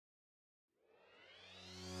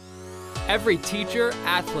Every teacher,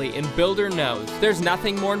 athlete, and builder knows there's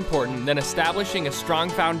nothing more important than establishing a strong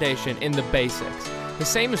foundation in the basics. The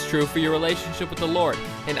same is true for your relationship with the Lord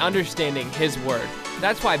and understanding His Word.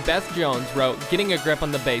 That's why Beth Jones wrote Getting a Grip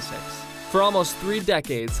on the Basics. For almost 3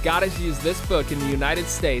 decades, God has used this book in the United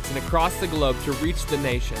States and across the globe to reach the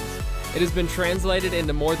nations. It has been translated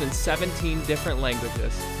into more than 17 different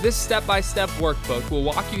languages. This step-by-step workbook will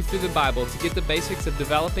walk you through the Bible to get the basics of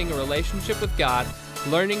developing a relationship with God,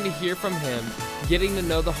 learning to hear from Him, getting to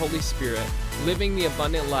know the Holy Spirit, living the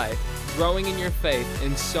abundant life, growing in your faith,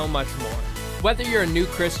 and so much more. Whether you're a new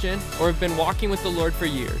Christian or have been walking with the Lord for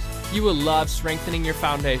years, you will love strengthening your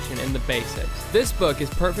foundation in the basics. This book is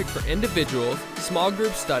perfect for individuals, small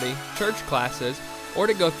group study, church classes, or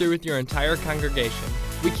to go through with your entire congregation.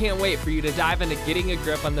 We can't wait for you to dive into Getting a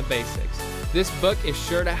Grip on the Basics. This book is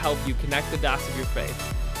sure to help you connect the dots of your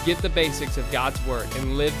faith, get the basics of God's Word,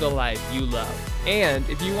 and live the life you love. And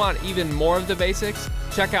if you want even more of the basics,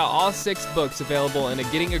 check out all 6 books available in a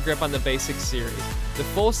Getting a Grip on the Basics series. The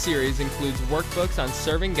full series includes workbooks on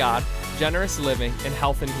serving God, generous living, and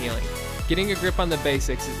health and healing. Getting a Grip on the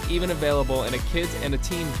Basics is even available in a kids and a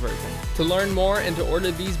teens version. To learn more and to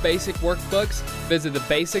order these basic workbooks, visit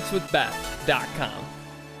thebasicswithbeth.com.